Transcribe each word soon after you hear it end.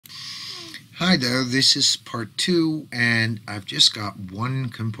Hi there, this is part 2 and I've just got one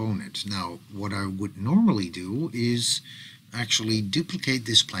component. Now what I would normally do is actually duplicate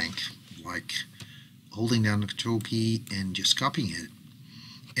this plank, like holding down the control key and just copying it,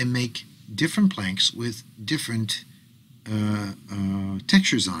 and make different planks with different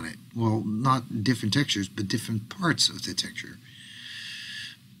textures on it. Well, not different textures, but different parts of the texture.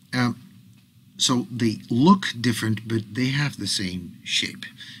 So they look different, but they have the same shape.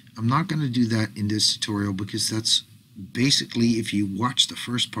 I'm not going to do that in this tutorial because that's basically, if you watch the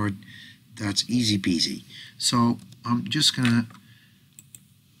first part, that's easy peasy. So I'm just going to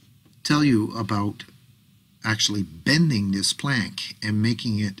tell you about actually bending this plank and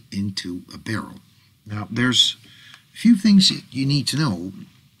making it into a barrel. Now there's a few things that you need to know,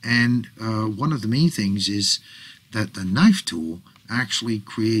 and one of the main things is that the knife tool actually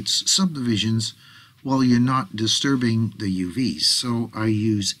creates subdivisions while you're not disturbing the UVs. So I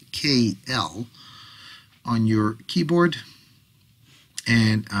use KL on your keyboard,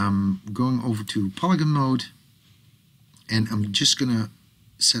 and I'm going over to polygon mode, and I'm just going to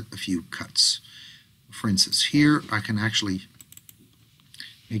set a few cuts. For instance, here I can actually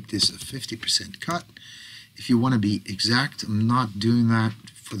make this a 50% cut. If you want to be exact, I'm not doing that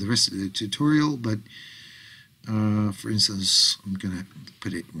for the rest of the tutorial, but for instance, I'm going to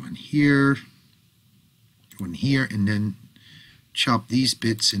put it one here, and then chop these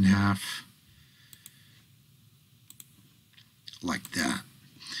bits in half like that.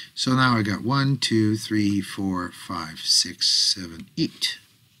 So now I got 1, 2, 3, 4, 5, 6, 7, 8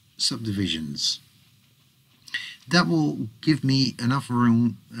 subdivisions. That will give me enough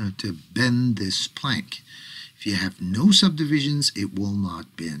room to bend this plank. If you have no subdivisions, it will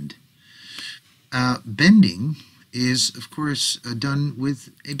not bend. Bending is, of course, done with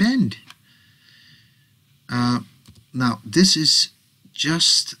a bend. Now, this is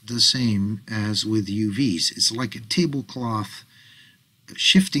just the same as with UVs. It's like a tablecloth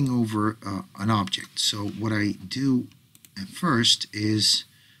shifting over an object. So what I do at first is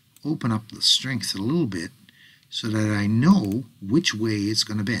open up the strength a little bit so that I know which way it's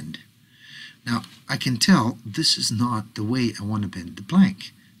going to bend. Now, I can tell this is not the way I want to bend the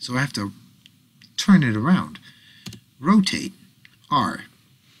plank. So I have to turn it around. Rotate, R.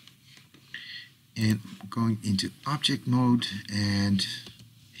 And going into object mode and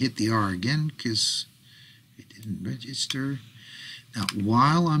hit the R again because it didn't register. Now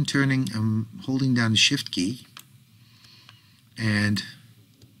while I'm turning, I'm holding down the shift key, and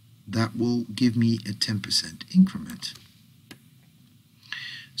that will give me a 10% increment.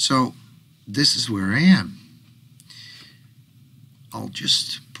 So this is where I am. I'll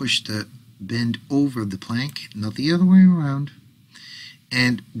just push the bend over the plank, not the other way around.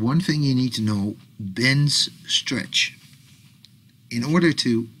 And one thing you need to know, bends stretch. In order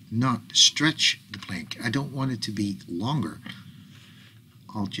to not stretch the plank, I don't want it to be longer,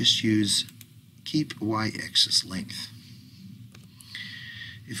 I'll just use keep y-axis length.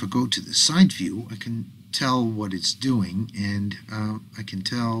 If I go to the side view, I can tell what it's doing, and I can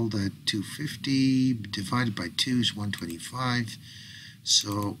tell that 250 divided by 2 is 125.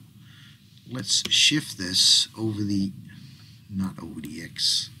 So let's shift this over the, not over the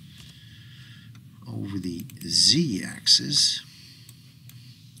x, over the z-axis,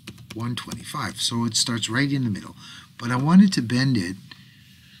 125. So it starts right in the middle. But I wanted to bend it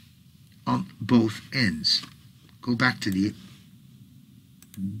on both ends. Go back to the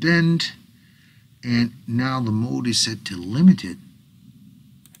bend, and now the mode is set to limited.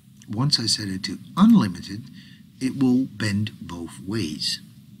 Once I set it to unlimited, it will bend both ways.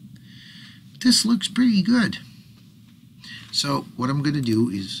 This looks pretty good. So what I'm going to do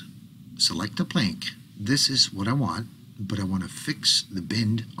is select the plank. This is what I want, but I want to fix the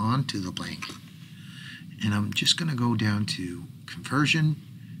bend onto the plank. And I'm just going to go down to conversion,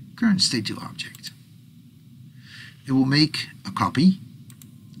 current state to object. It will make a copy,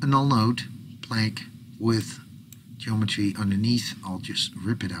 a null node plank with geometry underneath. I'll just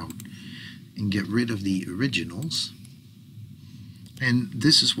rip it out and get rid of the originals. And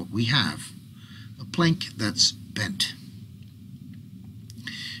this is what we have, a plank that's bent.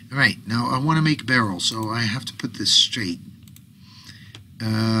 Alright, now I want to make a barrel, so I have to put this straight.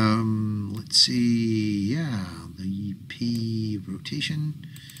 Let's see, yeah, the P rotation.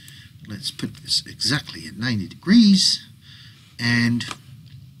 Let's put this exactly at 90 degrees, and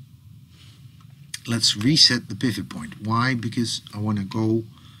let's reset the pivot point. Why? Because I want to go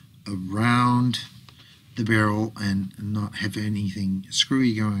around the barrel and not have anything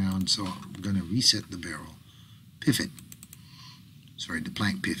screwy going on, so I'm going to reset the barrel pivot. Sorry, the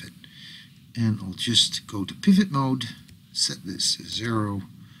plank pivot. And I'll just go to pivot mode, set this to 0,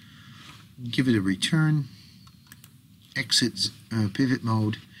 give it a return, exit pivot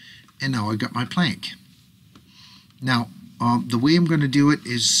mode, and now I got my plank. Now the way I'm going to do it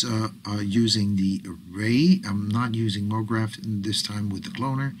is using the array. I'm not using MoGraph this time with the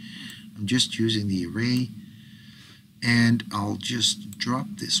cloner. I'm just using the array, and I'll just drop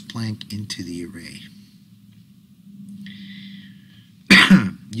this plank into the array.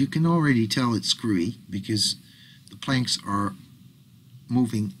 You can already tell it's screwy because the planks are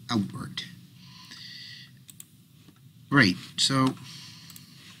moving outward. Right, so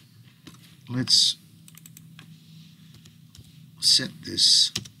let's set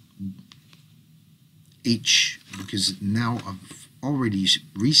this H, because now I've already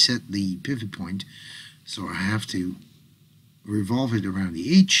reset the pivot point, so I have to revolve it around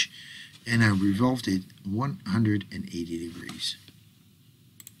the H, and I revolved it 180 degrees.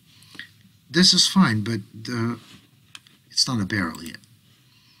 This is fine, but it's not a barrel yet.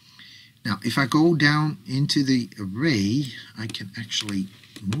 Now, if I go down into the array, I can actually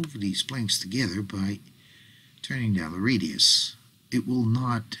move these planks together by turning down the radius. It will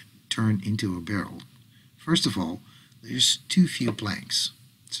not turn into a barrel. First of all, there's too few planks.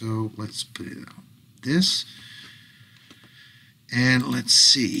 So let's put it out. This, and let's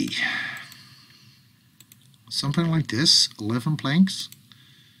see. Something like this, 11 planks,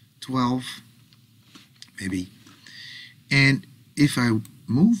 12 maybe. And if I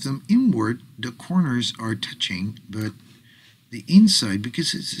move them inward, the corners are touching, but the inside,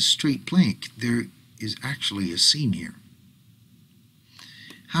 because it's a straight plank, there is actually a seam here.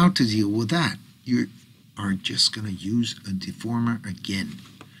 How to deal with that? You are just going to use a deformer again.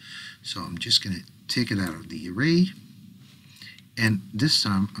 So I'm just going to take it out of the array, and this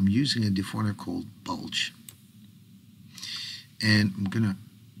time I'm using a deformer called bulge. And I'm going to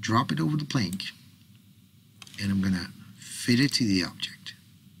drop it over the plank, and I'm going to fit it to the object.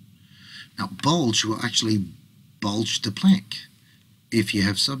 Now, bulge will actually bulge the plank if you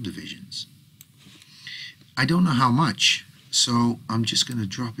have subdivisions. I don't know how much, so I'm just going to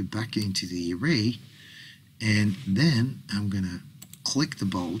drop it back into the array, and then I'm going to click the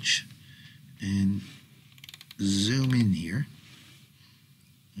bulge and zoom in here,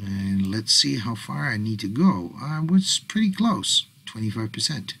 and let's see how far I need to go. I was pretty close,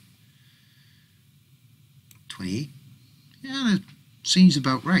 25%. 28? Yeah, that seems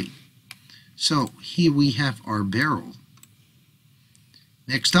about right. So here we have our barrel.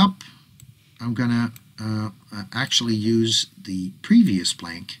 Next up, I'm gonna actually use the previous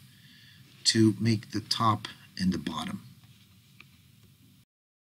plank to make the top and the bottom.